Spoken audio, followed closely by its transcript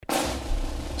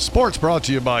Sports brought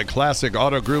to you by Classic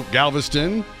Auto Group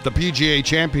Galveston. The PGA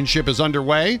Championship is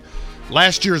underway.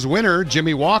 Last year's winner,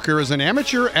 Jimmy Walker, is an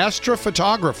amateur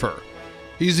astrophotographer.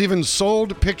 He's even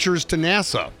sold pictures to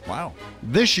NASA. Wow.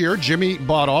 This year, Jimmy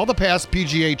bought all the past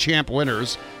PGA Champ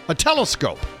winners a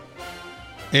telescope.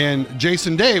 And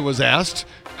Jason Day was asked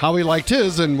how he liked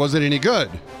his and was it any good?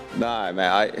 No, mate,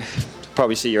 I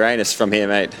probably see Uranus from here,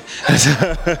 mate.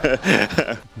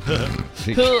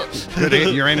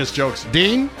 Good Uranus jokes.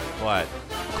 Dean, What?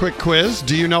 quick quiz.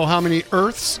 Do you know how many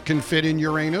Earths can fit in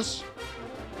Uranus?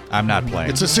 I'm not playing.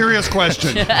 It's a serious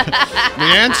question.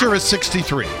 The answer is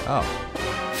 63. Oh.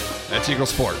 That's Eagle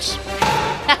Sports.